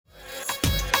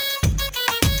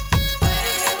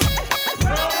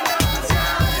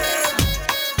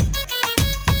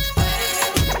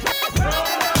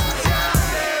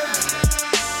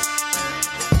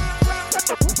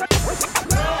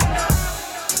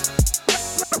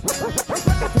It's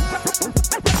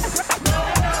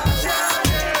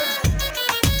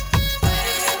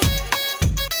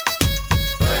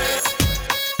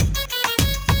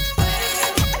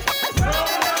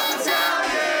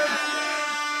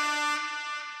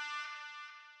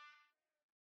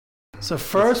the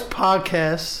first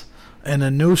podcast in a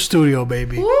new studio,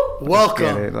 baby. Woo!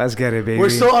 Welcome. Let's get it, baby. We're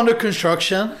still under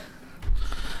construction.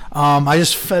 I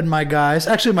just fed my guys.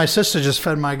 Actually, my sister just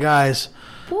fed my guys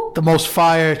the most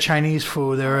fire Chinese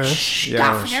food there is.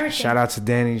 Yo, shout out to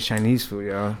Danny's Chinese food,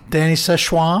 yo. Danny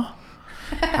Szechuan.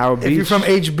 How If you're from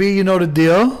HB, you know the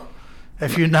deal.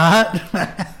 If you're not,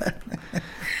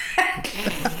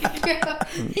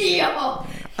 Yo.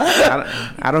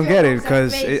 I don't get it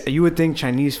because you would think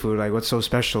Chinese food, like, what's so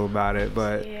special about it?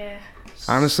 But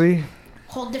honestly,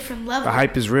 whole different level. the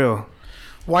hype is real.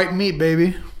 white meat,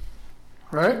 baby.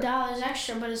 Right? $2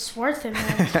 extra, but it's worth it,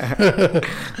 man.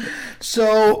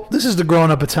 So this is the Growing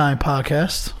Up Italian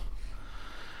podcast.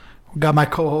 We got my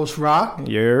co-host Rock, my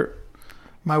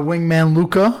wingman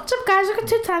Luca, What's up, guys? Look at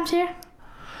 2 times here.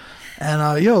 and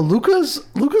Luca's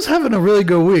having a really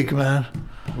good week, man.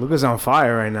 Luca's on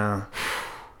fire right now.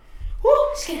 Woo,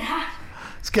 it's getting hot.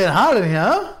 It's getting hot in here,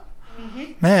 huh?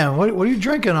 Mm-hmm. Man, what are you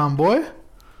drinking on, boy?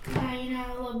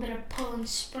 A little bit of Poland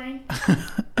Spring.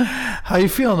 How you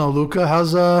feeling, though, Luca?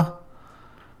 How's the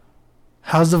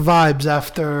vibes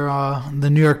after the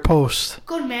New York Post?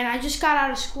 Good, man. I just got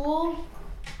out of school,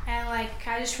 and, I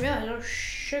just realized those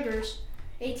sugars,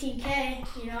 18K,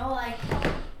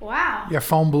 wow. Your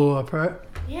phone blew up, right?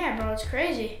 Yeah, bro, it's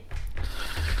crazy.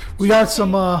 We got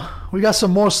some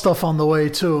more stuff on the way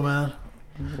too, man.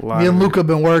 Me and Luca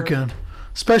been working,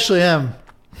 especially him.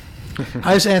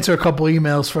 I just answer a couple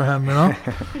emails for him,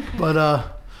 But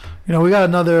we got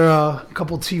another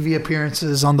couple TV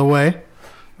appearances on the way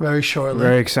very shortly.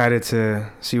 Very excited to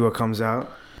see what comes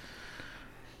out.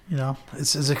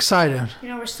 It's exciting.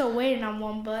 We're still waiting on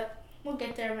one, but we'll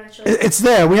get there eventually. It's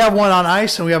there. We have one on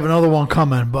ice and we have another one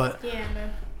coming. But Yeah,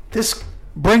 man. this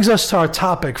brings us to our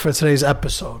topic for today's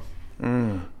episode.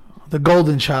 The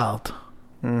golden child.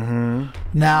 Mm-hmm. I don't know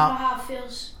Now, how it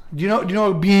feels. do you know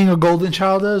what being a golden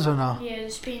child is or no? Yeah,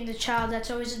 just being the child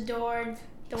that's always adored,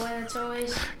 the one that's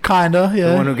always... Kinda, yeah.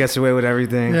 The one who gets away with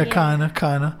everything. Yeah,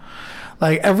 kinda.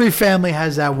 Like every family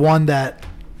has that one that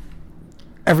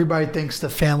everybody thinks the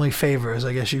family favors,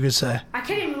 I guess you could say. I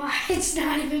can't even lie, it's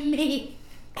not even me.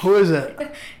 Who is it?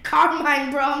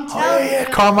 Carmine, bro, I'm Oh telling you. yeah,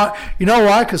 Carmine. You know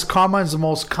why? Because Carmine's the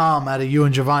most calm out of you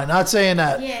and Giovanni. Not saying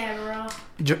that Yeah, bro.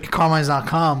 Carmine's not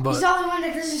calm, He's but the only one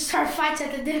that doesn't start fights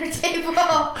at the dinner table.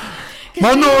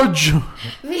 Manoj.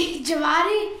 Me,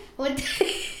 Giovanni,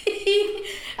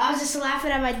 I was just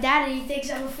laughing at my dad and he thinks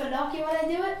I'm a Finocchio when I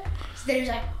do it. So then he was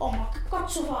like, oh my god,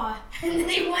 so far. And then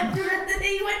he went through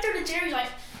the chair, he's like,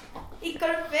 he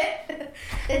couldn't fit.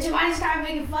 And Giovanni started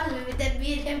making fun of him, and then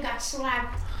me and him got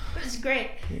slapped. It was great.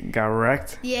 Got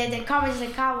wrecked. Yeah, then Carmen's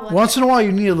like, Carmen. Once in a while,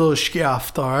 you need a little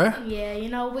schiaff, alright?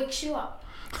 Yeah, wakes you up.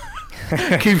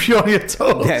 Keeps you on your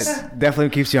toes. Yeah, definitely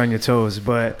keeps you on your toes.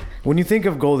 But when you think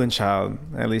of golden child,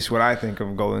 at least what I think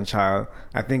of golden child,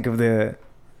 I think of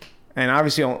and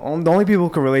obviously the only people who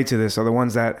can relate to this are the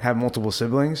ones that have multiple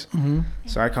siblings. Mm-hmm.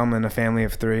 So I come in a family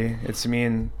of 3. It's me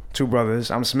and 2 brothers.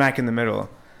 I'm smack in the middle.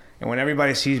 And when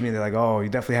everybody sees me, they're like, oh, you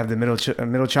definitely have the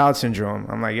middle child syndrome.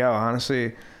 I'm like, yo,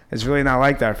 honestly, it's really not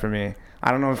like that for me.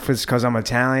 I don't know if it's because I'm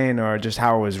Italian or just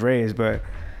how I was raised, but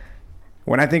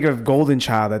when I think of golden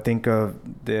child, I think of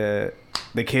the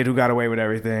kid who got away with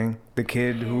everything, the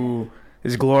kid who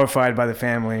is glorified by the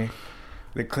family,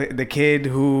 the kid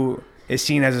who is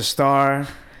seen as a star,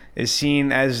 is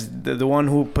seen as the one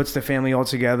who puts the family all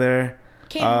together,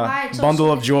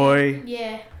 bundle of joy.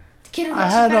 Yeah. The kid who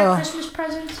gets better Christmas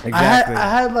presents. Exactly.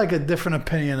 I had like a different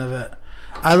opinion of it.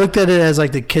 I looked at it as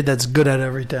like the kid that's good at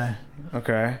everything.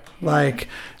 Okay. Like,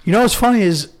 what's funny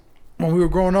is when we were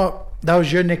growing up, that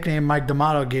was your nickname Mike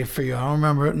D'Amato gave for you. I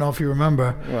don't know if you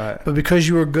remember. What? But because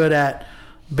you were good at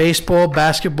baseball,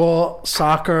 basketball,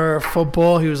 soccer,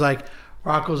 football, he was like,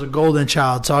 Rocco's a golden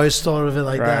child. So I always thought of it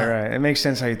like that. Right. It makes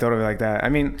sense how you thought of it like that. I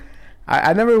mean,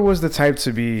 I never was the type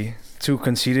to be too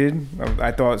conceited.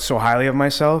 I thought so highly of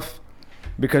myself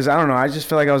because, I don't know, I just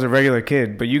feel like I was a regular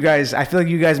kid. But I feel like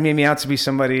you guys made me out to be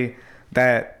somebody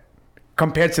that,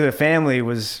 compared to the family,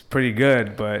 was pretty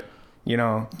good. But,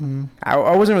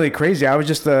 I wasn't really crazy. I was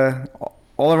just a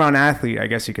all-around athlete, I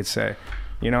guess you could say.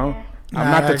 I'm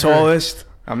not the tallest.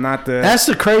 I'm not the... That's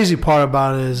the crazy part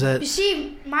about it is that... You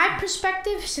see, my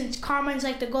perspective, since Carmen's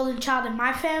like the golden child in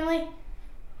my family,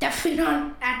 definitely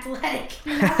not athletic.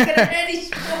 Not good at any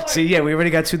sport. See, yeah, we already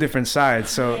got two different sides.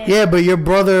 So Yeah, but your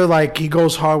brother, like, he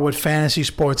goes hard with fantasy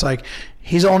sports. Like,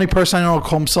 he's the only person I know who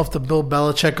calls himself the Bill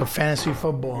Belichick of fantasy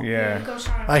football. yeah, It goes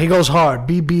hard. Like, he goes hard.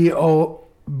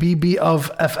 BB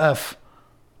of FF.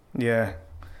 yeah.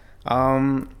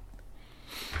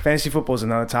 Fantasy football is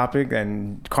another topic,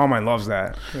 and Carmine loves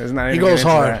that. There's not He anything goes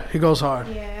into hard. that. He goes hard.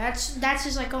 Yeah, that's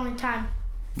his like only time.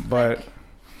 But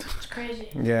It's crazy.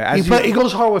 yeah, He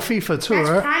goes hard with FIFA too, That's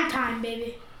right? prime time,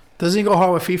 baby. Doesn't he go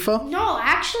hard with FIFA? No,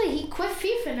 actually, he quit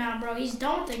FIFA now, bro. He's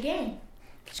done with the game.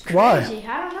 It's crazy. Why?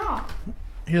 I don't know.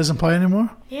 He doesn't play anymore?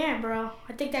 Yeah, bro.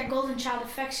 I think that golden child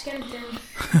effect's getting to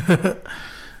him.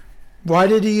 Why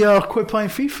did he quit playing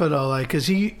FIFA though? Like, cause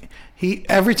he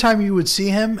every time you would see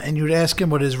him and you'd ask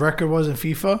him what his record was in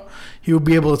FIFA, he would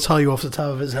be able to tell you off the top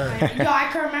of his head. Like, yo, I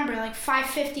can remember like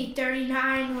 550,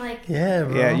 39, like. Yeah,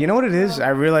 bro. yeah, you know what it is? I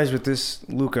realized with this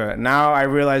Luca. Now I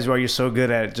realize why you're so good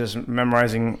at just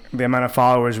memorizing the amount of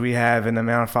followers we have and the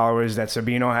amount of followers that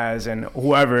Sabino has and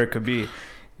whoever it could be.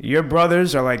 Your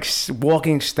brothers are like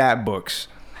walking stat books.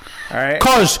 All right.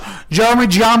 Cause Jeremy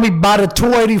Giambi bought a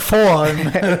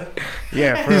 284.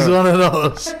 Yeah, for He's real. one of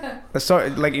those. Let's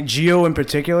start like Gio in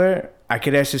particular. I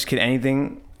could ask this kid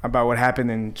anything about what happened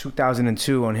in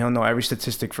 2002, and he'll know every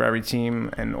statistic for every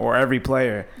team and or every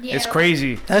player. Yeah. It's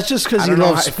crazy. That's just because I he don't know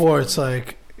loves how- sports.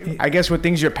 Like, I guess with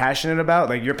things you're passionate about,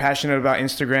 like you're passionate about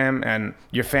Instagram and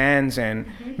your fans and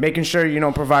making sure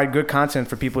provide good content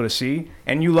for people to see,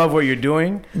 and you love what you're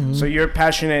doing, so you're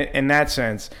passionate in that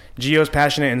sense. Gio's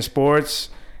passionate in sports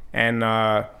and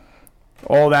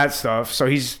all that stuff, so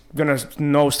he's gonna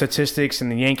know statistics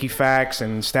and the Yankee facts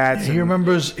and stats. he and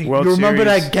remembers. You World remember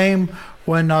Series. that game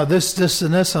when this,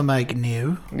 and this? I'm like,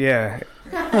 new. Yeah,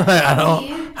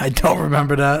 I don't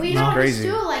remember that. We No. know Crazy.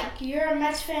 this too. Like, you're a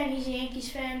Mets fan, he's a Yankees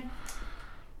fan.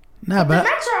 Nah, The but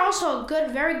Mets are also a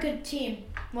very good team.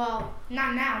 Well,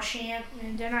 not now, Shane.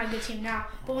 They're not a good team now.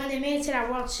 But when they made it to that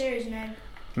World Series, man.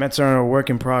 Mets are a work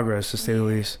in progress to say the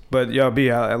least. But yo,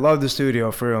 B, I love the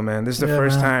studio for real, man. This is the yeah,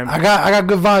 first man. time. I got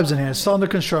good vibes in here. It's still under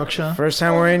construction. First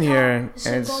time we're in here, It's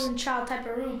and a it's golden child type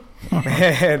of room.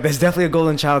 there's definitely a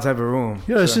golden child type of room.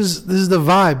 Yo, this is the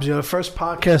vibes. Yo, the first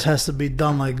podcast has to be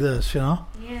done like this. You know.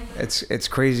 Yeah. It's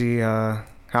crazy how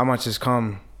much has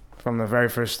come from the very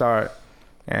first start,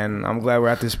 and I'm glad we're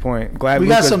at this point. Glad We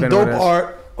got Luca's some been dope with us.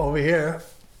 art over here.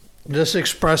 Just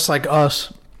expressed like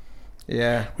us.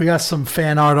 Yeah, We got some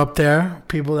fan art up there.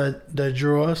 People that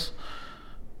drew us.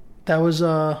 That was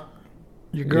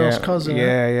your girl's yeah, cousin. right?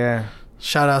 Yeah.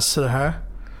 Shout outs to her.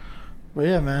 But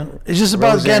yeah, man. It's just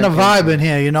about Roseanne getting a vibe Kingston. in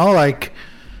here, you know? Like,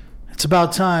 it's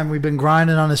about time. We've been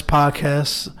grinding on this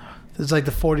podcast. This is like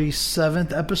the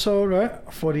 47th episode, right?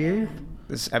 48th?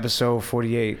 This is episode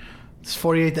 48. It's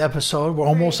 48th episode. We're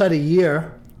almost at a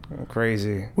year.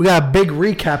 Crazy. We got a big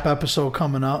recap episode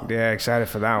coming up. Yeah, excited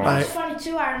for that one. Right. It's funny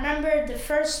too. I remember the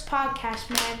first podcast,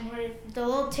 man, where the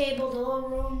little table, the little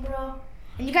room, bro.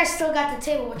 And you guys still got the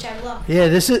table, which I love. Yeah,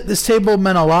 this table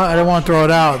meant a lot. I didn't want to throw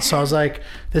it out. So I was like,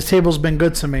 this table's been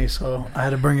good to me. So I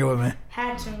had to bring it with me.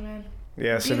 Had to, man.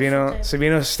 Yeah, Beautiful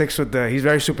Savino sticks with he's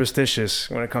very superstitious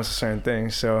when it comes to certain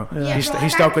things. So Yeah. he so he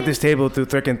like, stuck I with this table through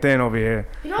thick and thin over here.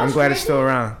 You know I'm what's glad it's crazy? still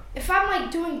around. If I'm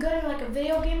like doing good in like a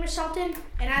video game or something,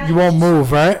 and I like, You won't do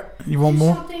move, right? You won't do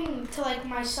move? something to like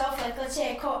myself, like let's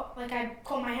say I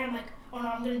comb my hair, I'm like, oh no,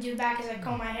 I'm gonna do it back as I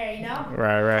comb my hair, you know?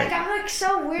 Right, right. Like I'm like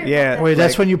so weird. Yeah. about that. Wait,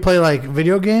 that's Like- when you play like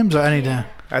video games or anything?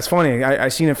 That's funny. I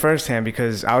seen it firsthand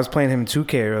because I was playing him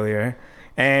 2K earlier,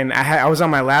 and I was on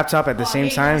my laptop at the Oh, same he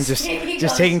time, goes- just he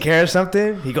just goes- taking care of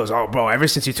something. He goes, "Oh, bro, ever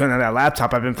since you turned on that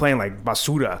laptop, I've been playing like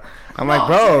basura." I'm like, Oh,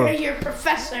 "Bro." you're a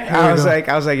professor. I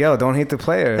was like, "Yo, don't hate the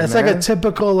player." That's man. like a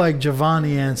typical like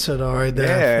Giovanni answer though, right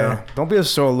there. I Yeah, feel. don't be a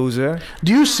sore loser.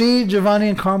 Do you see Giovanni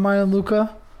and Carmine and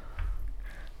Luca?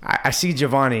 I see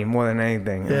Giovanni more than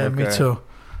anything. Yeah, me Luka. too.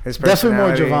 His Definitely more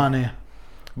personality. Giovanni.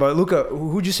 But Luca,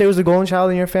 who'd you say was the golden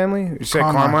child in your family? You said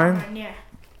Carmine. Carmine. Yeah.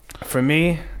 For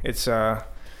me, it's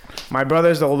my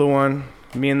brother's the older one,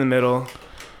 me in the middle,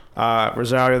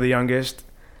 Rosario the youngest.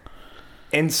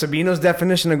 In Sabino's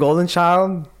definition of golden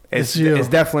child, It's you. it's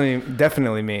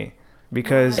definitely me,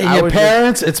 because And I your was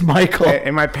parents, it's Michael.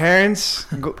 and my parents,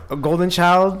 a golden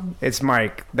child, it's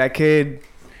Mike. That kid.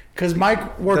 Because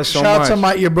Mike works. Does so Shout out to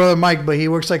much. your brother Mike, but he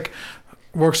works like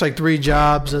 3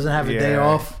 jobs, doesn't have a day Yeah.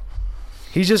 off.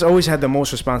 He's just always had the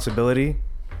most responsibility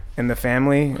in the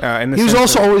family. In the He was sense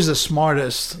also of- always the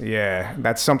smartest. yeah,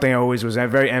 that's something I always was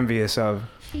very envious of.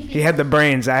 He had the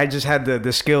brains. I just had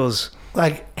the skills.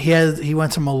 Like he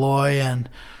went to Malloy and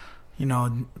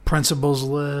principals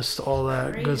list, all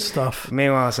that good Crazy. stuff.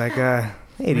 Meanwhile, it's like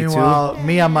 82. Meanwhile,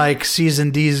 me, I'm like C's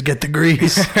and D's get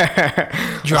degrees,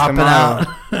 dropping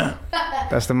model. out.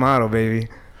 That's the motto, baby.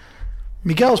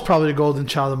 Miguel's probably the golden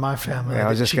child of my family. Yeah, I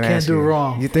was just she gonna can't ask do you.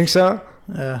 wrong. You think so?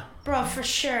 Yeah. Bro, for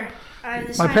sure.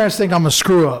 My parents think I'm a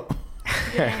screw up.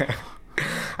 Yeah.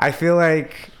 I feel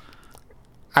like,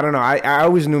 I don't know. I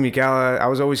always knew Michaela. I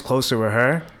was always closer with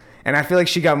her, and I feel like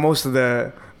she got most of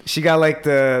the. She got like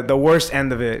the worst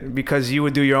end of it because you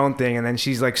would do your own thing, and then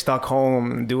she's like stuck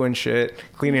home and doing shit,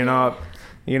 cleaning up,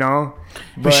 you know.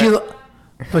 But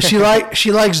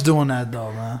she likes doing that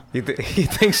though, man. You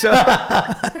think so?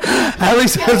 At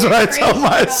least that's what I tell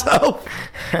myself.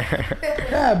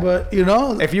 Yeah, but you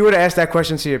know, If you were to ask that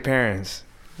question to your parents,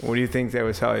 what do you think they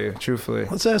would tell you? Truthfully,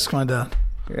 let's ask my dad.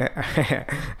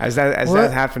 as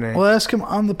that happening. We'll ask him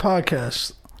on the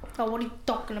podcast. Oh, what are you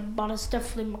talking about? It's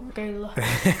definitely Michaela.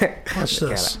 Watch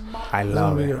this. I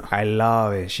love it. I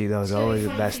love it. She does always the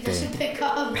best Doesn't thing. pick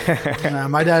up. Nah,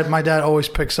 my dad always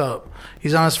picks up.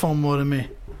 He's on his phone more than me.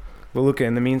 But look,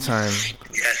 in the meantime,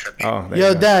 Yes, oh, there Yo,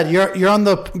 you go. Dad, you're on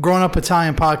the Growing Up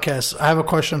Italian podcast. I have a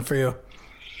question for you.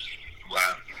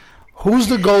 wow. Who's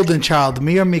the golden child,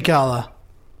 me or Michaela?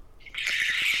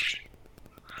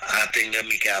 I think that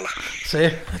Michaela. See,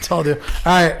 I told you.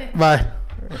 All right, bye.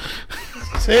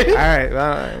 See, All right,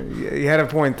 well, you had a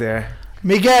point there.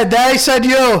 Miguel, Daddy said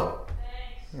you.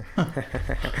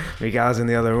 Miguel's in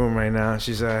the other room right now.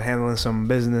 She's handling some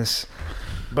business.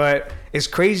 But it's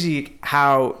crazy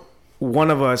how one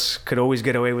of us could always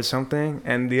get away with something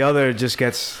and the other just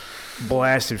gets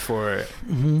blasted for it.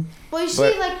 Well, you see,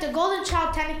 But- like, the golden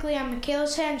child, technically, on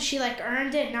Michaela's hand, she, like,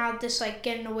 earned it, now just, like,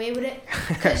 getting away with it.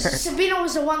 Because Sabina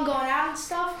was the one going out and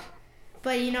stuff.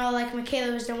 But, you know, like,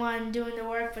 Michaela was the one doing the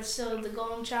work, but still the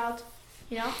golden child,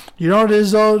 you know? You know what it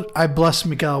is though? I bless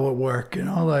Miguel with work. You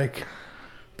know, like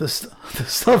the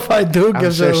stuff I do I'm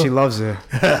gives sure her. she loves it.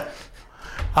 I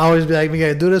always be like,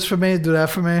 Miguel, do this for me, do that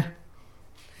for me,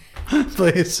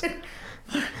 please.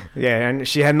 Yeah, and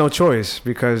she had no choice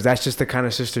because that's just the kind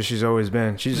of sister she's always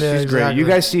been. She's Yeah, great. exactly. You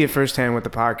guys see it firsthand with the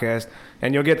podcast,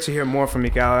 and you'll get to hear more from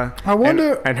Michaela. I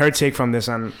wonder- and her take from this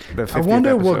on the 50th I wonder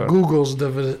episode. what Google's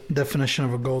definition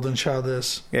of a golden child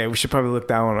is. Yeah, we should probably look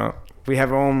that one up. We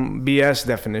have our own BS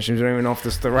definitions. We don't even know if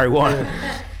this is the right one.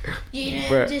 You know,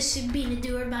 But- just being a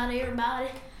doer about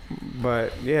it.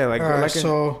 But yeah, like, All right, like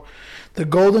so the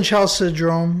golden child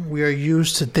syndrome, we are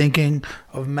used to thinking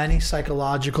of many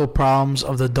psychological problems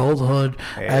of adulthood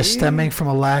as Hey. stemming from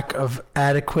a lack of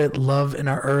adequate love in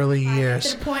our early To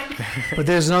years. the point. But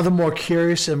there's another more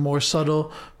curious and more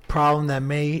subtle problem that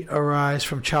may arise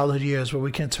from childhood years, what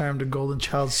we can term the golden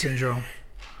child syndrome.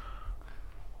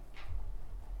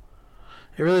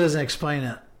 It really doesn't explain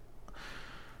it.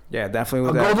 yeah, definitely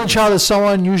A with that. golden child is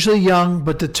someone usually young,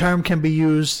 but the term can be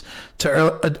used to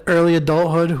early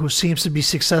adulthood who seems to be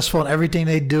successful in everything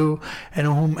they do and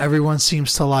whom everyone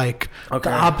seems to like. Okay.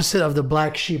 The opposite of the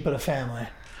black sheep of the family.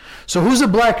 So who's the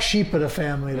black sheep of the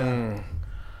family then?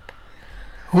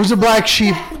 Who's the black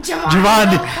sheep?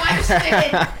 Giovanni. No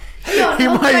question. Yo, He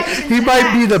no might questions he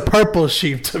might be asked. the purple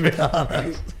sheep, to be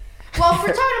honest. Well, if we're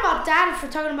talking about that, if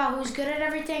we're talking about who's good at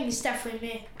everything, it's definitely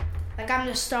me. Like, I'm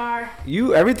the star.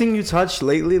 Everything you touched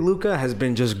lately, Luca, has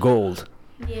been just gold.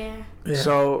 Yeah. Yeah.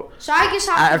 So So I guess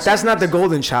I'll if that's not the consider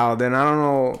golden child, then I don't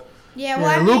know. Yeah,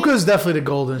 well, Yeah, I mean, Luca's definitely the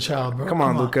golden child, bro. Come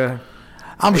on, Luca.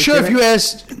 I'm you sure if kidding? you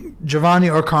ask Giovanni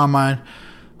or Carmine,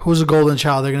 who's a golden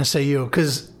child, they're gonna say you,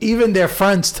 because even their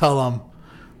friends tell them,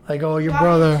 like, "Oh, your you want me to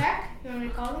brother." check? You want me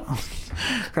to call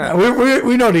him?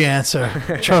 We know the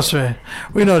answer. Trust me,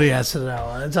 we know the answer to that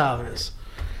one. It's obvious.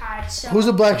 Alright, so. Who's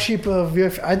the black sheep of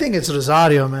your? I think it's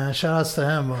Rosario, man. Shout outs to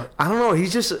him, but I don't know.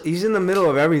 He's in the middle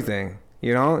of everything.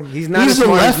 You know, he's not he's as the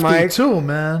smart as lefty Mike. too,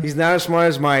 man. He's not as smart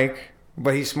as Mike,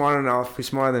 but he's smart enough. He's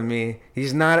smarter than me.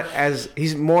 He's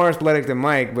more athletic than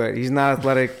Mike, but he's not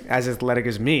as athletic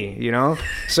as me, you know?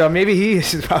 So maybe he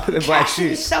is probably the black Catching sheep.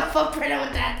 yourself up right now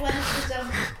with that athleticism.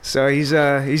 So he's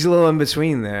a little in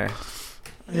between there.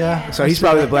 Yeah, So he's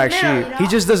probably the black Yeah, you sheep. know? He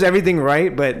just does everything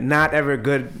right, but not ever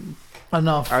good.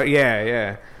 enough.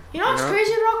 Yeah. You know what's You know?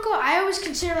 crazy, Rocco? I always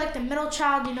consider, like, the middle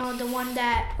child, you know, the one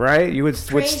that. Right? You would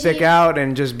Crazy. stick out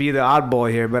and just be the oddball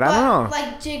here, but I don't know.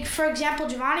 Like, for example,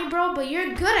 Giovanni, bro, but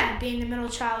you're good at being the middle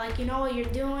child. Like, you know what you're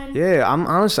doing. Yeah, I'm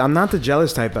honest. I'm not the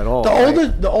jealous type at all.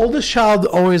 The oldest child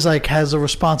always like has a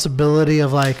responsibility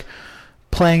of like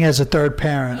playing as a third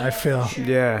parent. I feel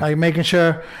Yeah. like making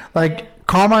sure like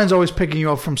Carmine's always picking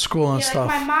you up from school and Yeah, stuff.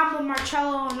 like my mom with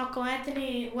Marcello and Uncle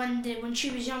Anthony, when she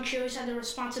was young, she always had the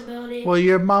responsibility. Well,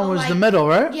 your mom Well, was the like- middle,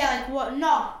 right? Yeah, like what?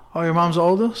 No. Oh, your mom's the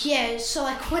oldest? Yeah, so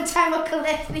like one time Uncle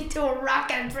Anthony threw a rock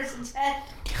at a person's head.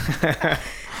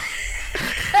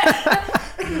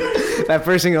 That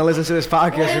person gonna listen to this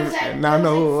What was podcast that? and now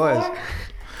know who it was. 4?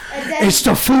 And then, It's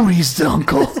the foodies, the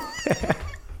uncle.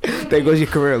 There goes your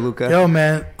career, Luca. Yo,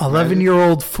 man,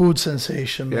 11-year-old food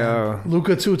sensation, man. Yo.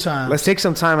 Luca 2 times. Let's take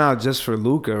some time out just for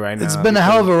Luca right now. It's been a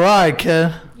hell of a ride,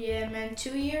 kid. yeah, man,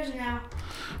 2 years now.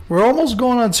 We're almost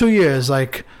going on 2 years.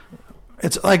 Like,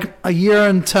 it's like a year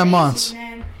and 10 months.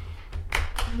 Man.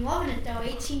 I'm loving it though.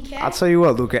 18K. I'll tell you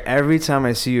what, Luca. Every time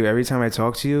I see you, every time I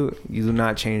talk to you, you do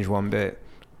not change one bit.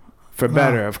 For No.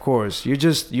 better, of course. You're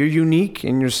unique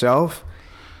in yourself,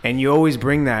 and you always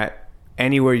bring that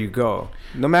anywhere you go.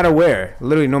 No matter where,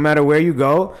 literally, no matter where you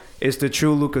go, it's the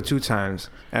true Luca 2 times,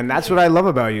 and that's what I love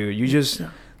about you. You just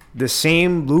the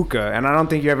same Luca, and I don't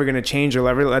think you're ever gonna change or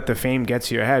ever let the fame get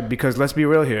to your head. Because let's be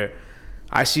real here,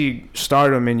 I see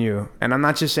stardom in you, and I'm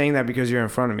not just saying that because you're in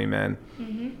front of me, man.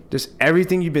 Just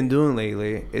everything you've been doing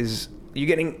lately is you're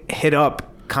getting hit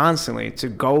up constantly to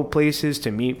go places,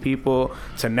 to meet people,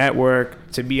 to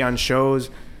network, to be on shows.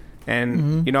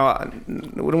 And you know, I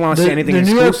wouldn't want to say anything. The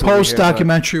New York exclusively Post here, but-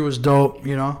 documentary was dope,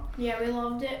 you know? Yeah, we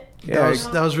loved it. Yeah,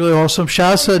 That was really awesome.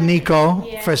 Shout out to Nico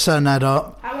Yeah. for setting that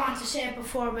up. I wanted to say it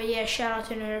before, but yeah, shout out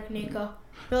to New York Nico.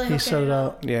 Really He hooking set it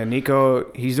up. Yeah,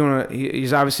 Nico, he's doing.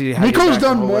 He's obviously. had your Nico's back the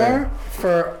done whole way. more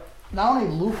for not only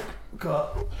Luca.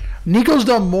 Nico's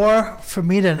done more for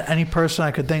me than any person I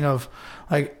could think of.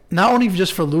 Like, not only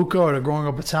just for Luca or the growing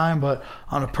up of time, but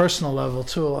on a personal level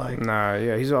too. Like, Nah,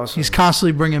 yeah, he's awesome. he's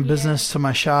constantly bringing business to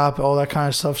my shop, all that kind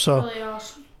of stuff. So Really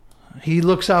awesome. he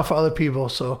looks out for other people.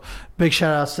 So big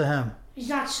shout outs to him. He's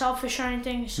not selfish or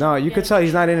anything. So No, you yeah. could tell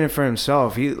he's not in it for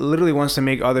himself. He literally wants to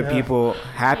make other Yeah. people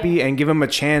happy and give them a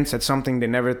chance at something they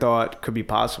never thought could be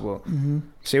possible.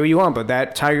 Say what you want, but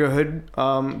that Tiger Hood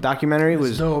documentary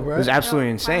was dope, right? was absolutely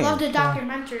I insane. love the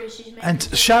documentaries he's making. And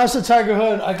shout outs to Tiger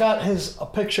Hood. I got a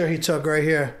picture he took right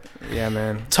here. Yeah,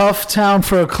 man, Tough town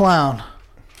for a clown.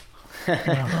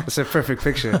 it's a perfect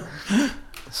picture.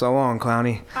 So long,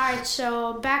 Clowny. Alright,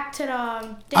 so back to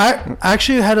the thing. I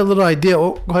actually had a little idea.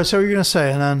 Oh, go ahead, say what you're gonna say,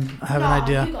 and then I have an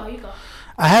idea. You go.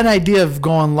 I had an idea of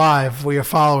going live with your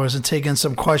followers and taking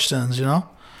some questions. You know,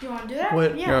 You want to do that?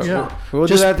 Wait, yeah. yeah. We'll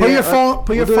Just do that at put the your end. phone- put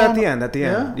we'll your do that phone- at the end. At the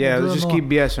Yeah? end. Yeah, We'll do let's it just keep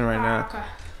BSing right now,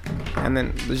 Okay. and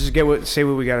then let's just say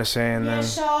what we gotta say, and Yeah, then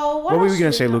so what were else we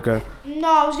gonna do say, got? Luca? No,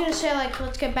 I was gonna say like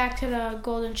let's get back to the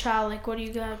golden child. Like, what do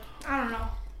you got? I don't know.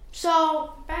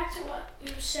 So back to what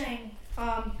you were saying.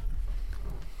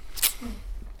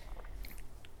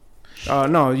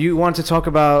 No, you want to talk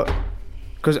about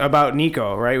about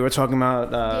Nico, right? We're talking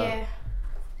about Yeah.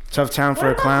 Tough Town for What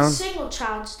a about Clown. the single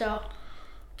childs though?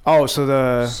 Oh, so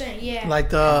the Yeah. like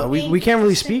the we can't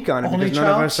really speak on it Only because none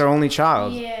of child? us are only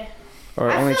child Yeah. or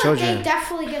I only feel children. like they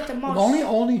definitely get the most.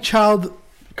 only child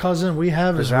cousin we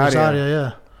have is Rosario. Rosario.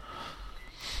 Yeah.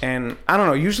 And I don't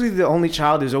know. Usually, the only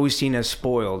child is always seen as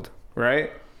spoiled,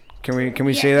 right? Can we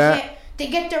Yeah, say that? yeah. They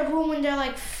get their room when they're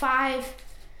like 5.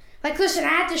 Like, listen, I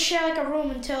had to share like a room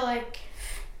until like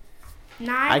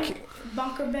 9.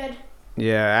 Bunker bed.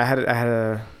 Yeah, I had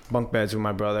a bunk beds with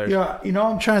my brother. Yeah, you know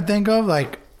what I'm trying to think of?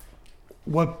 Like,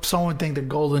 what someone would think the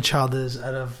golden child is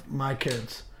out of my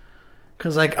kids.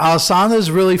 Because, like, Alessandra's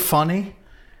really funny.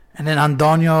 And then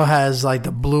Antonio has, like,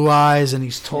 the blue eyes and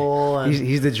he's tall. And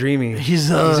He's the dreamy. he's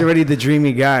already the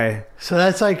dreamy guy. So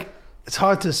that's, like, it's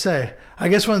hard to say. I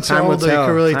guess when it's Time will older, you tell.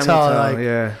 can really Time will tell. tell, Like,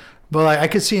 yeah. But, like, I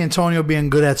could see Antonio being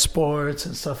good at sports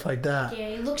and stuff like that. Yeah,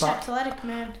 he looks But- athletic,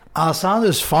 man.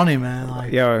 Alessandra's funny, man.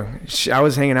 Like, Yo, I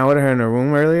was hanging out with her in her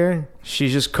room earlier.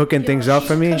 She's just cooking Yo, things up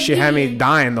she's for me. She had me comedian.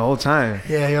 dying the whole time.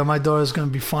 yeah, my daughter's going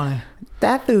to be funny.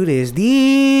 That food is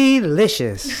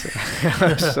delicious.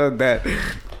 I'm so dead.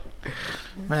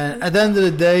 Man, at the end of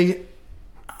the day,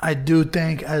 I do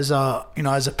think as a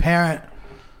parent,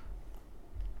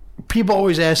 people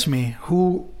always ask me,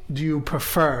 who do you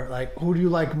prefer? Like, who do you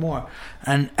like more?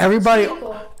 And everybody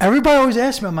always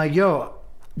asks me, I'm like, yo,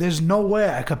 there's no way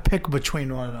I could pick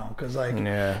between one of them. Because, like,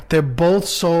 Yeah. they're both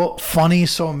so funny,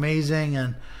 so amazing.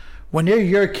 And when they're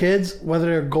your kids, whether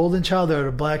they're a golden child or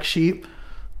a black sheep,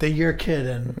 they're your kid.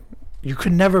 And you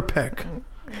could never pick.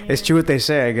 It's true what they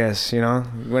say, I guess. You know,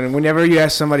 whenever you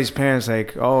ask somebody's parents,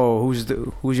 like, "Oh,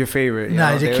 who's your favorite?" You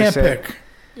Nah, know, they always can't say- pick.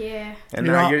 Yeah. And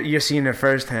You now know- you're seeing it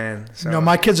firsthand. So. No,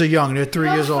 my kids are young. They're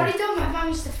 3 years old. Funny though, my mom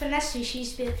used to finesse me. She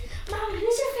used to be like, "Mom, who's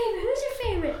your favorite? Who's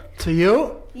your favorite?" To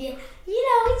you? Yeah.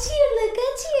 You know, it's you, Luke.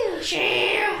 It's you.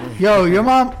 Damn. Yo,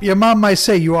 your mom might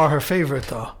say you are her favorite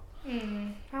though. I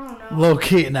don't know. Low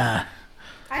key, nah.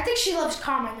 I think she loves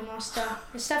Carmen the most though.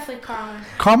 It's definitely Carmen.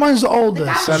 Carmen's the The oldest.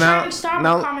 guy So was now, shining star, but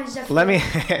now Carmen's definitely. let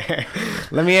me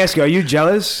let me ask you: are you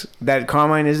jealous that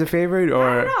Carmine is the favorite, I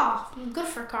or don't know. I'm good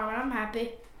for Carmen. I'm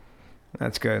happy.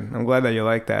 That's good. I'm glad that you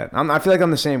like that. I feel like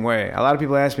I'm the same way. A lot of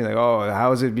people ask me like, "Oh,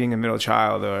 how is it being a middle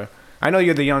child?" Or I know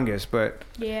you're the youngest, but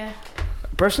Yeah.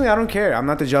 personally, I don't care. I'm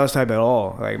not the jealous type at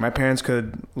all. Like my parents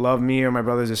could love me or my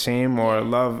brothers the same, or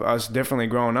love us differently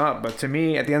growing up. But to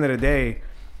me, at the end of the day,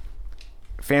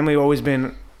 family always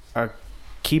been a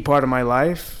key part of my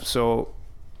life. So,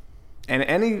 and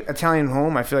any Italian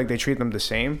home, I feel like they treat them the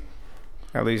same.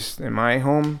 At least in my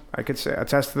home, I could say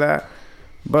attest to that.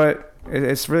 But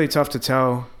it's really tough to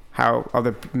tell how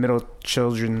other middle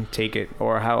children take it,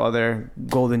 or how other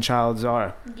golden childs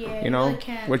are. Yeah. You know, really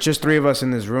can't. with just 3 of us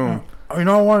in this room. You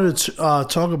know, I wanted to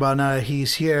talk about now that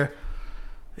he's here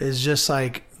is just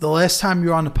like the last time you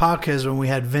were on the podcast when we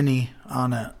had Vinny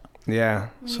on it. Yeah,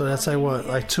 So that's like what,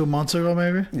 like 2 months ago,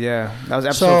 maybe? yeah. That was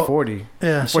episode So- 40.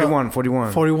 Yeah, 41.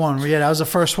 41. Yeah, that was the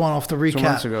first one off the 2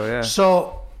 months recap. ago, yeah.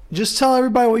 So just tell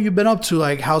everybody what you've been up to,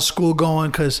 like how's school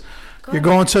going, because you're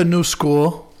going to a new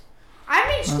school. I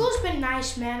mean, school's been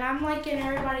nice, man. I'm liking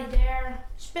everybody there.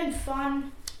 It's been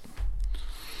fun.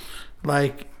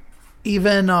 Like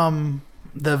even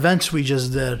the events we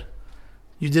just did,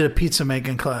 you did a pizza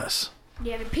making class.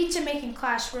 Yeah, the pizza making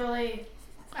class really,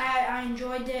 I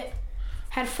enjoyed it.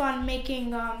 Had fun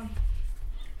making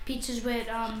pizzas with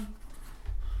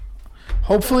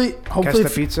Hopefully, Guess the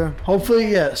pizza?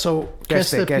 hopefully, yeah. So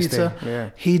Guess Guess the it, Pizza. yeah.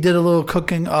 He did a little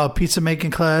cooking, pizza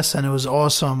making class, and it was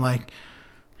awesome. Like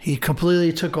he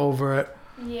completely took over it.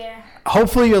 yeah.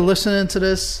 Hopefully, you're listening to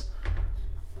this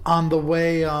on the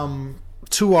way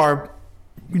to our,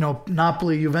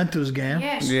 Napoli Juventus game.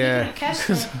 Yeah, speaking Yeah. of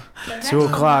Kessler, 2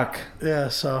 o'clock. Yeah,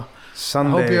 so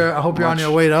Sunday. I hope you're on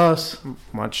your way to us.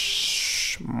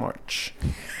 March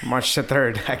the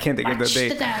 3rd. I can't think of the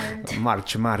date.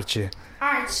 March.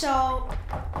 Alright, so,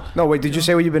 No, wait, did you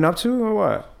say what you've been up to or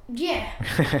what? yeah.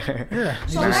 Yeah,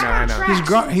 So I back know, on I know.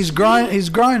 track. he's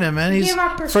grinding, man. He's Give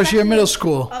our first year middle perspective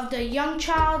school. Of the young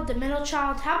child, the middle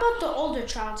child. How about the older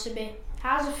child, Sabi?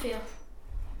 How's it feel?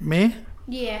 Me?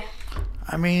 Yeah.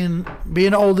 I mean,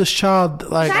 being the oldest child,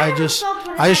 like I I never just felt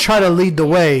what it I just try to lead the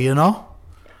way,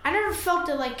 I never felt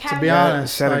it like be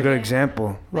honest, Set a like- good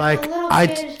example. Like a little I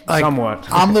kid. like Somewhat.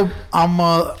 I'm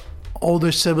a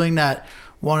older sibling that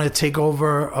wanted to take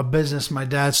over a business my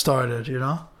dad started,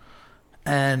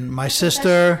 and my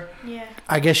sister, Yeah.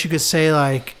 I guess you could say,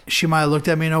 like she might have looked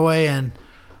at me in a way and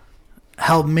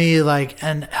helped me, like,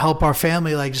 and help our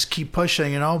family, like just keep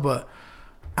pushing, but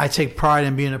I take pride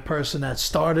in being a person that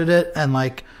started it and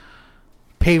like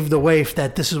paved the way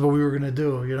that this is what we were gonna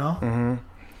do, Mm-hmm.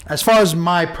 As far as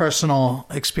my personal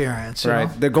experience, you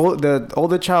Right. know? The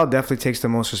older child definitely takes the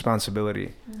most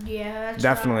responsibility. Yeah, that's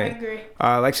Definitely. I agree.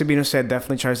 Like Sabino said,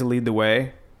 definitely tries to lead the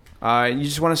way. You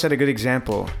just want to set a good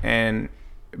example and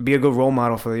be a good role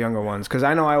model for the younger ones. Because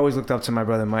I know I always looked up to my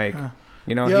brother Mike.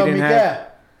 He Yo, didn't have. Miguel,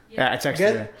 Yeah, I texted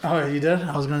get. Oh, you did?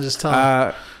 I was gonna just tell.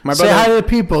 you. My Say hi brother. to the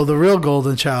people, the real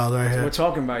golden child right We're here.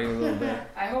 talking about you a little bit.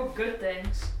 I hope good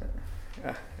things.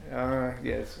 Yeah,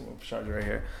 it's a little charger right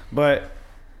here. But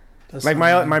That's like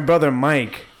not- my brother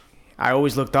Mike, I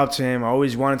always looked up to him. I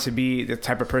always wanted to be the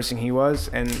type of person he was,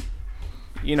 and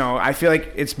I feel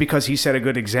like it's because he set a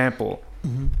good example.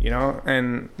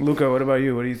 And Luca, what about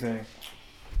you? What do you think?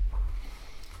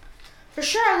 For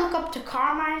sure, I look up to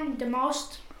Carmine the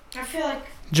most. I feel like,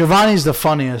 Giovanni's the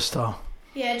funniest though.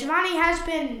 yeah, Giovanni has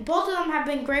been, both of them have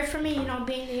been great for me,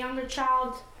 being the younger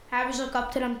child. I always look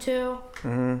up to them too.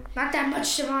 Mm-hmm. Not that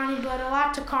much Giovanni, but a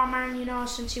lot to Carmine,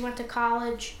 since he went to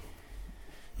college.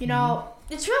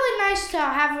 It's really nice to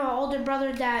have an older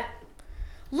brother that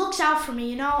looks out for me,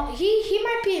 He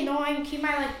might be annoying. He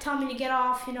might, tell me to get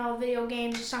off, video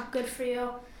games. It's not good for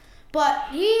you. But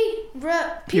he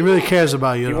really cares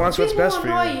about you. He though. wants what's people best for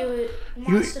annoy you.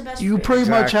 you. Wants the best You for pretty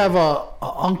much Exactly. have a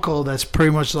uncle that's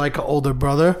pretty much like an older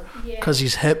brother Yeah. because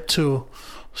he's hip too.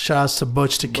 Shouts to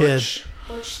Butch the kid. Butch.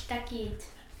 Butch the Kid.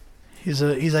 He's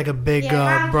like a big Yeah,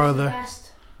 Ron's the brother.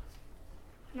 best.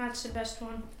 That's the best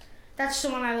one. That's the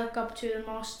one I look up to the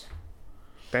most.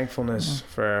 Thankfulness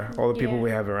for all the people Yeah.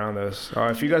 we have around us.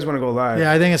 If you guys want to go live,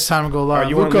 Yeah, I think it's time to go live.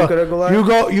 you want Luca to go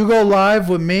live? You go live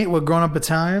with me with Grown Up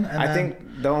Italian. And I then-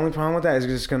 think the only problem with that is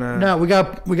just gonna. no, we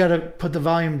got to put the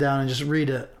volume down and just read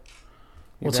it.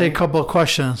 We'll take think? a couple of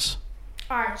questions.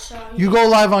 Alright, so You go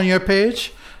live on your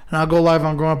page, and I'll go live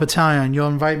on Grown Up Italian. You'll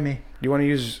invite me. You want to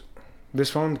use this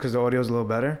phone because the audio is a little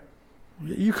better.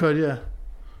 You could, yeah.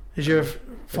 Is your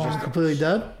phone completely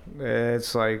dead?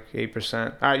 It's like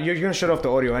 8%. All right, you're gonna shut off the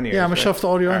audio anyway. Yeah, I'm gonna shut off the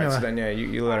audio All right, anyway. so then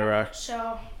you let it rock.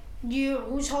 So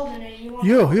who's holding it? You. Want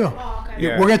You. Oh, okay.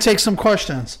 Yeah. We're gonna take some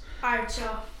questions. Alright, so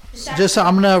Just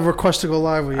I'm gonna request to go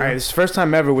live with you. All right, it's the first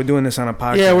time ever we're doing this on a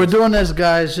podcast. Yeah, we're doing this,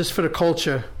 guys, just for the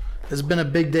culture. It's been a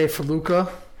big day for Luca.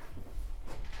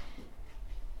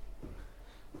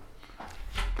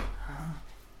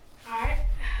 Alright.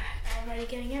 Everybody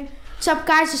getting in? What's up,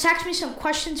 guys? Just ask me some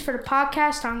questions for the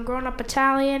podcast on Grown Up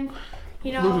Italian.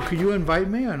 You know. Luca, could you invite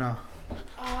me or no?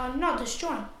 No, just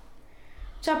join.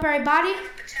 What's up, everybody?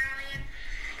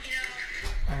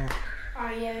 Oh,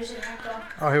 yeah, there's an echo.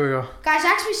 Oh, here we go. Guys,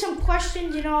 ask me some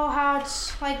questions, you know, how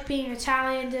it's like being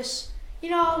Italian, just, you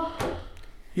know.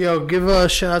 Yo, give a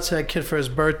shout out to that kid for his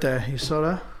birthday. You saw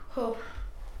that? Who?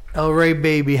 El Rey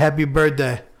baby, happy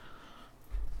birthday.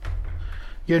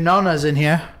 Your Nona's in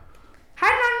here. Hi,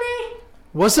 Nandi.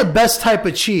 What's the best type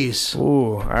of cheese?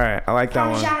 Ooh, all right. I like that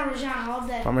one. Parmigiano Reggiano all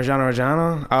day.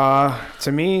 Parmigiano Reggiano.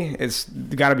 To me, it's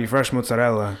got to be fresh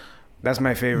mozzarella. That's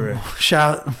my favorite.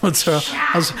 Shout mozzarella.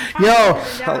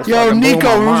 Parmigiano Yo, Reggiano.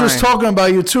 Nico, we were mind. just talking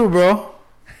about you too, bro.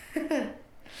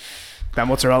 That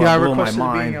mozzarella Yeah, I blew my requested being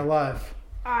mind. alive.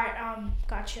 Alright,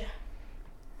 gotcha.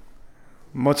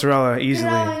 Mozzarella, easily.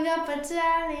 Growing up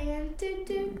Italian.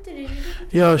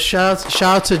 Yo, shout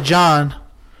out to John.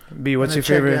 B, what's Wanna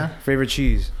your check, favorite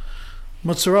cheese?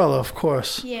 Mozzarella, of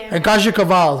course. Yeah. And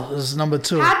Caciocavallo is number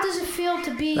 2. How does it feel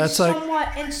to be That's like- somewhat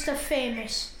Insta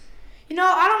famous? You know,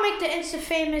 I don't make the Insta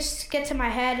famous get to my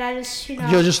head. I just, you know.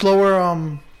 Yo, just lower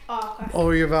Oh, okay.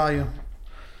 over your volume.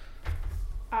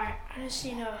 Alright, I just,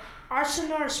 you know.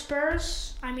 Arsenal or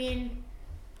Spurs? I mean,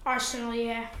 Arsenal,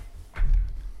 yeah.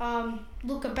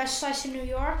 Luca, best slice in New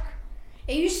York.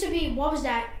 It used to be, what was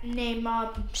that name?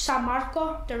 San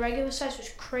Marco. The regular slice was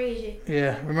crazy.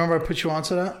 Yeah, remember I put you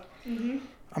onto that? Mm-hmm.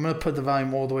 I'm gonna put the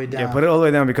volume all the way down. Yeah, put it all the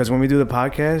way down because when we do the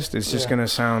podcast, it's just Yeah. gonna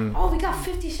sound. Oh, we got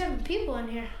 57 people in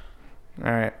here.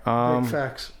 All right. Big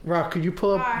facts. Rock, could you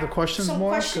pull up Alright, the questions some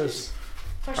more? questions.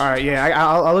 All right. Yeah,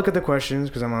 I'll look at the questions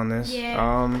because I'm on this.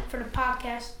 Yeah, for the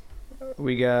podcast.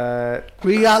 We got.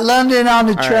 We got London on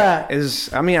the all right, track.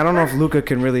 I don't know if Luca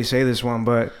can really say this one,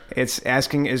 but it's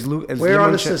asking is Luca. Where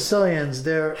are the Sicilians?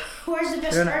 They're Where's the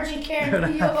best They're not- urgent care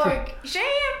in New York?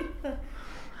 Sham!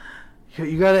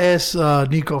 you gotta ask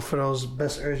Nico for those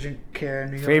best urgent care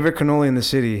in New York. Favorite cannoli in the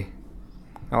city?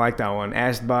 I like that one.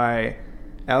 Asked by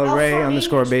El Rey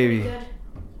 _baby.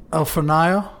 El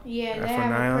Fornaio. Yeah, they El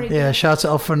have Fornaio? a pretty Yeah, good. shout out to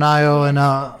El Fornaio and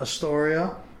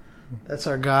Astoria. That's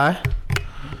our guy.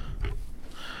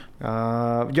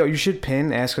 Yo, you should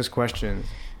pin ask us questions,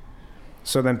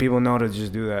 so then people know to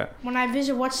just do that. When I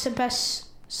visit, what's the best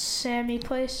Sammy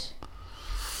place?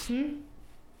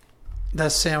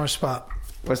 That's sandwich spot.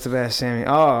 What's the best Sammy?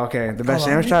 Oh, okay. The best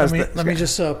Hold on, sandwich shop. Let me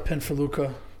just pin for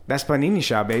Luca. That's Panini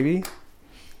Shop, baby.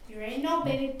 You already know,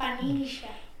 baby, panini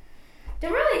shop. There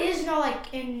really is no,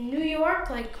 like, in New York,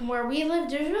 like, where we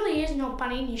live, there really is no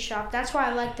panini shop. That's why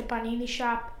I like the panini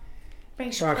shop.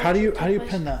 Brings Rock, how do you place.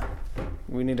 pin that?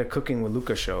 We need a cooking with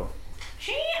Luca show.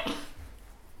 Sham!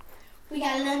 We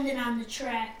got London on the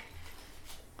track.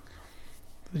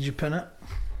 Did you pin it?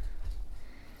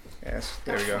 Yes,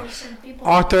 there we go. 47 people.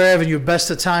 Arthur Avenue,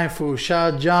 best Italian food.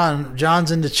 Shout out John.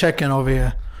 John's in the check-in over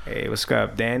here. Hey, what's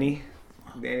up, Danny?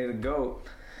 Danny the goat.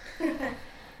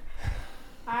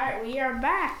 Alright, we are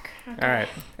back. Okay. All right,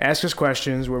 ask us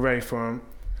questions. We're ready for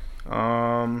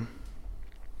them.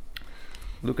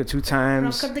 Luca 2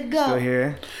 times. Luca the goat. Still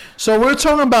here. So we're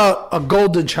talking about a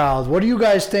golden child. What do you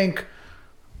guys think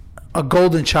a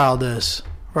golden child is?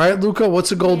 Right, Luca?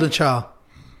 What's a golden child?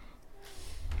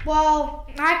 Well,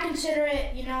 I consider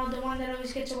it, you know, the one that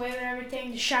always gets away with everything,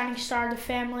 the shining star of the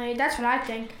family. That's what I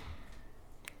think.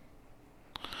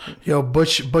 Yo,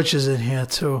 Butch is in here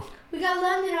too. We got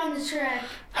London on the track.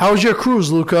 How was your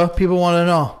cruise, Luca? People want to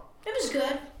know. It was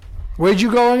good. Where'd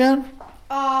you go again?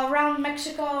 Around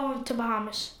Mexico to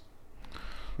Bahamas.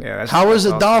 Yeah, that's. How was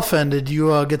that's the dolphin? Did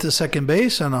you get to second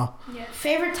base or no? Yeah.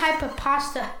 Favorite type of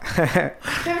pasta? awesome.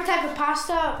 Favorite type of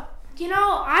pasta? You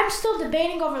know, I'm still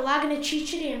debating over lagana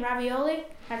cicchetti and ravioli.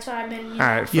 That's what I've been. You know. All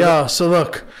right. Yo, so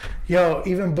look. Yo,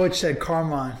 even Butch said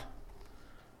Carmine.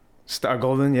 Star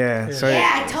Golden, yeah. Yeah. So,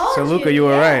 Yeah, I told so you. Luca, you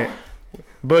were yeah. right.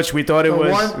 Butch, we thought it The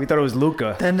was. one- We thought it was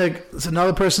Luca. Then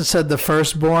another person said the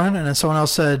firstborn, and then someone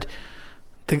else said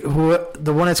the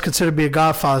one that's considered to be a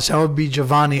godfather. So that would be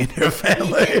Giovanni in your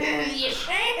family. You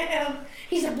sham.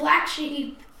 He's a black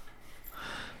sheep.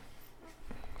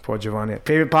 Poor Giovanni.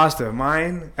 Favorite pasta?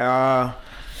 Mine? What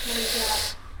is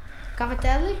that?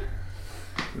 Cavatelli?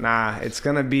 Nah, it's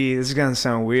gonna be. This is gonna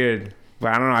sound weird,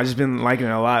 but I don't know. I just been liking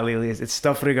it a lot lately. It's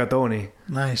stuffed rigatoni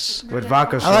Nice. with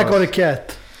vodka sauce. I like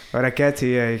orecchiette Orecchiette,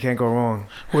 yeah, you can't go wrong.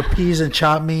 with peas and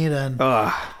chopped meat. And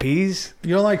Ugh, peas?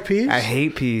 you don't like peas? I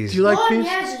hate peas. Do you like peas?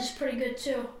 Bolognese is pretty good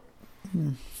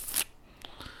too.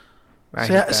 I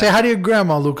hate that. Say hi to your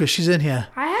grandma, Lucas. She's in here.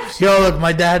 I have seen. Yo, look,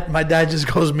 my dad just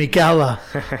goes Mikala.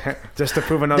 Just to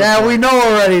prove another Dad, point. we know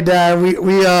already, Dad.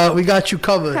 We got you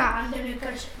covered.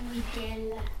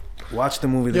 Watch the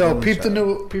movie. Yo, Golden peep the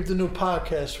Child. new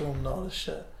podcast room and all this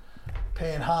shit.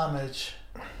 Paying homage.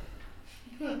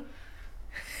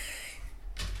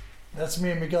 That's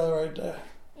me and Miguel right there.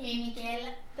 Hey, Michaela.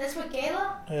 That's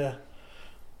Michaela? Yeah.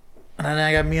 And then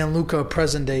I got me and Luca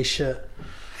present day shit.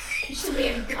 Used to be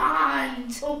a god.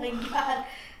 Oh my god.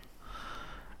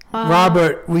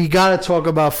 Robert, we gotta talk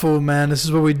about food, man. This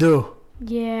is what we do.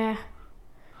 Yeah.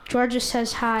 Georgia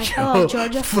says hi. Hello,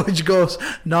 Georgia. Fudge goes,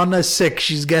 Nana's sick.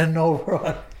 She's getting over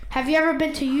on. Have you ever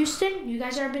been to Houston? You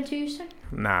guys ever been to Houston?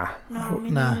 Nah. No,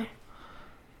 me Nah. neither.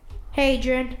 Hey,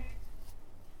 Adrian.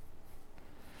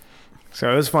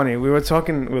 So it was funny. We were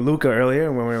talking with Luca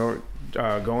earlier when we were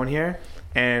going here,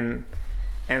 and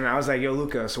I was like, "Yo,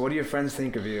 Luca, so what do your friends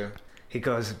think of you?" He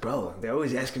goes, "Bro, they're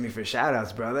always asking me for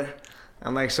shout-outs, brother."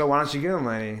 I'm like, "So why don't you give them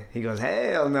money?" He goes,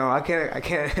 "Hell no, I can't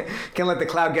let the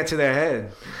cloud get to their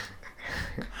head."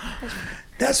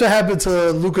 That's what happened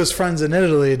to Luca's friends in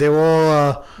Italy. They were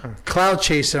all cloud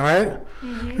chasing, right?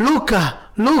 Mm-hmm.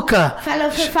 Luca. Follow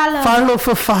for follow. Fallo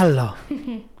for fallo.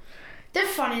 They're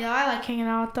funny though. I like hanging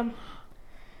out with them.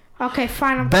 Okay,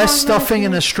 fine. I'm Best calling stuffing in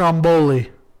another a stromboli.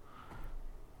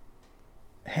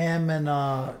 Ham and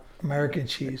American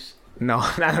cheese. No,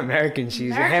 not American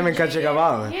cheese. American Ham and cheese,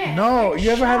 caciocavallo. Yeah. No, you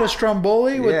ever had a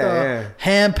stromboli with Yeah.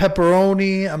 ham,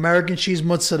 pepperoni, American cheese,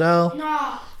 mozzarella?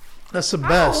 No. That's the I don't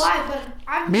know best. why,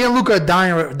 but Me and Luca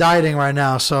are dieting right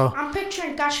now, so I'm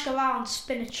picturing cashkaval and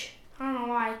spinach. I don't know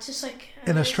why. It's just like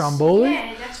In a it's- stromboli?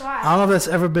 Yeah, that's why. I don't know if that's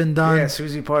ever been done. Yeah,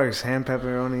 Susie Parks, ham,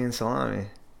 pepperoni, and salami.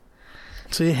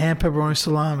 See, ham, pepperoni,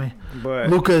 salami. But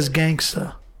Luca is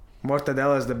gangsta.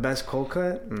 mortadella is the best cold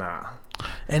cut? Nah.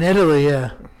 In Italy,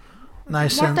 yeah.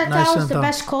 Nice and the done.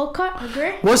 best cold cut.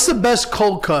 Agree? What's the best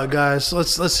cold cut, guys?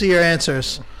 Let's see your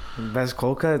answers. Best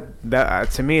cold cut?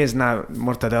 That to me is not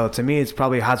mortadella. To me, it's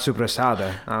probably hot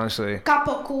sopressata, honestly.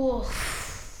 Capocool.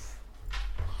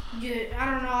 Dude, I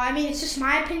don't know. I mean, it's just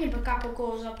my opinion, but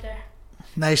Capocool is up there.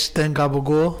 Nice thin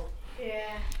gabagool. Yeah.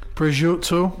 Prosciutto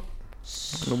too.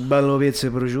 Bello pizza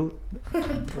prosciutto.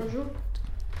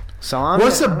 Salami?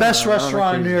 What's the I don't best know, I don't know,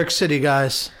 restaurant in New crazy. York City,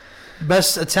 guys?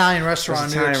 Best Italian restaurant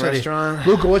Best in New York Italian City. restaurant?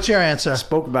 Luca, what's your answer? I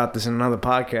spoke about this in another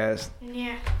podcast.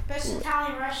 Yeah. Best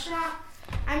Italian restaurant.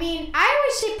 I mean, I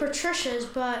always say Patricia's,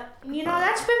 but you know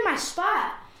that's been my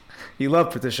spot. You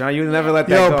love Patricia. Huh? You never let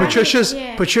that Yo, go. Patricia's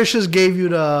Yeah. Patricia's gives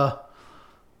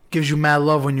you mad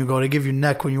love when you go. They give you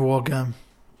neck when you walk in.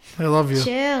 They love you.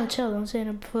 Chill. Don't say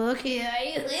no book. Yeah.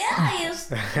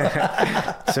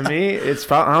 To me, it's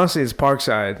honestly it's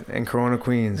Parkside in Corona,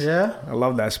 Queens. Yeah? I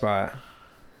love that spot.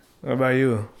 What about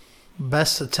you?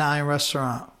 Best Italian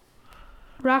restaurant.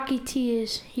 Rocky T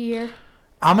is here.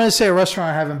 I'm gonna say a restaurant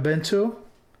I haven't been to,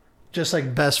 just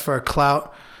like best for a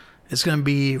clout. It's gonna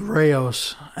be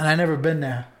Rayo's, and I never been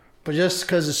there, but just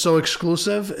because it's so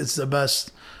exclusive, it's the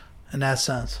best in that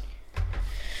sense.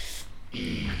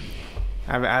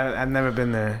 I've never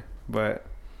been there, but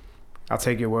I'll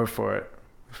take your word for it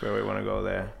if we really want to go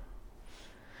there.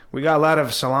 We got a lot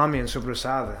of salami and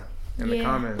sopressata in the Yeah.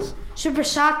 comments. Super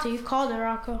Sato, you called it,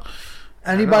 Rocco.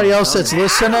 Anybody I know, else I that's know. I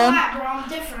listening, don't know, bro. I'm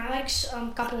different. I like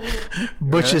Capocool.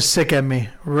 Butch is sick at me.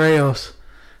 Rayo's.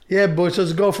 Yeah, Butch,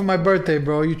 let's go for my birthday,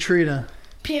 bro. You treating.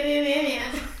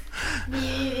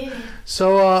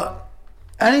 So,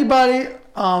 anybody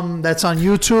that's on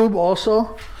YouTube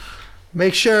also,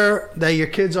 make sure that your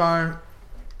kids aren't,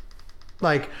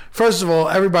 like, first of all,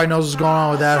 everybody knows what's going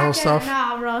on with that whole stuff.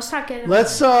 Nah, bro. It's not getting.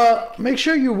 Let's make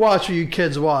sure you watch what your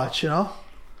kids watch, you know?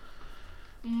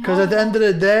 Because at the end of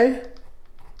the day,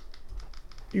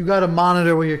 you got to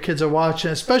monitor what your kids are watching,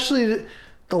 especially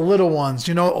the little ones.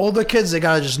 You know, older kids, they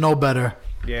got to just know better.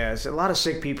 Yeah, there's a lot of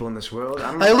sick people in this world.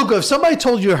 I don't Hey, know. look, if somebody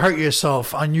told you to hurt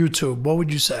yourself on YouTube, what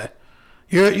would you say?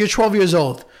 You're 12 years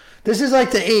old. This is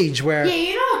like the age where... Yeah,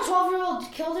 you know a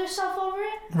 12-year-old killed herself over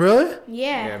it? Really?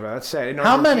 Yeah. Yeah, but that's sad. No,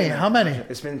 How no, many? no. How many?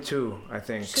 It's been 2, I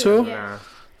think. Two? Nah.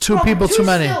 Two Bro, people too two's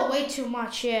many. Still way too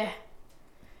much, yeah.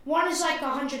 One is like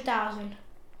 100,000.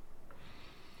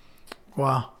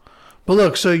 Wow. But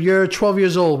look, so you're 12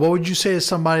 years old. What would you say to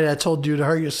somebody that told you to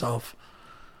hurt yourself?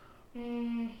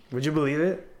 Would you believe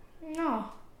it? No.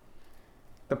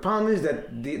 The problem is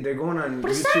that they're going on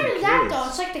But YouTube it's not even Kids. that though.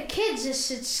 It's like the kids.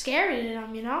 It's scary to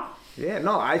them, you know. Yeah,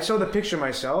 no, I saw the picture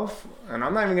myself, and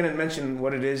I'm not even going to mention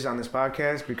what it is on this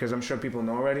podcast because I'm sure people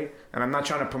know already, and I'm not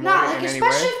trying to promote Nah, it like in any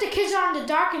especially way. if the kids are in the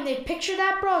dark and they picture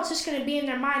that, bro. It's just gonna be in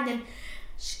their mind. Then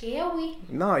Scary.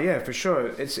 No, yeah, for sure.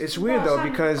 It's weird Wow, though sounds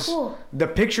because cool. the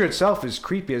picture itself is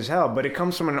creepy as hell, but it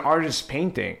comes from an artist's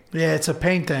painting. Yeah, it's a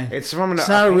painting. It's from It's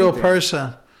not a real painting.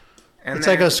 person. And It's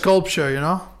then like a sculpture, you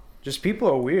know? just people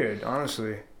are weird,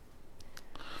 honestly.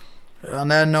 On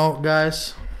that note,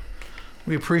 guys,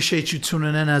 we appreciate you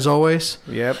tuning in as always.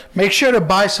 Yep. Make sure to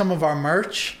buy some of our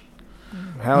merch.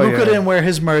 Hell Luka yeah. didn't wear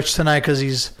his merch tonight because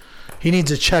he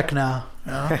needs a check now.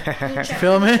 You know? Blue check,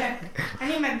 Feel me? blue check. I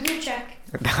need my blue check.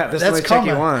 That's the only check he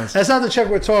coming. wants. That's not the check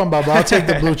we're talking about, but I'll take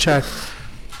the blue check.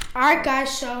 Alright,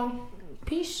 guys, so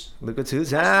peace. Look at 2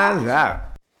 times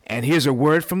out. And here's a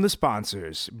word from the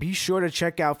sponsors. Be sure to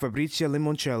check out Fabrizia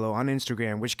Limoncello on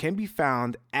Instagram, which can be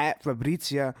found at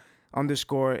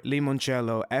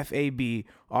Fabrizia_Limoncello,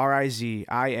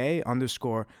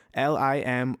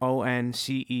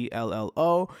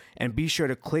 FABRIZIA_LIMONCELLO. And be sure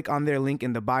to click on their link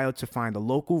in the bio to find a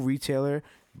local retailer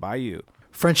by you.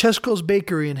 Francesco's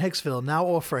Bakery in Hicksville now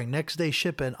offering next day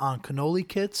shipping on cannoli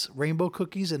kits, rainbow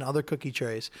cookies, and other cookie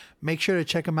trays. Make sure to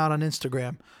check them out on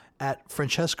Instagram at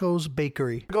Francesco's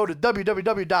Bakery. Go to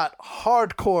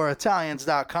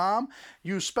www.hardcoreitalians.com.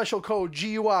 Use special code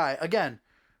GUI. Again,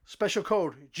 special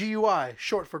code GUI,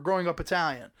 short for Growing Up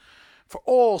Italian, for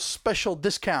all special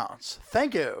discounts.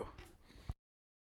 Thank you.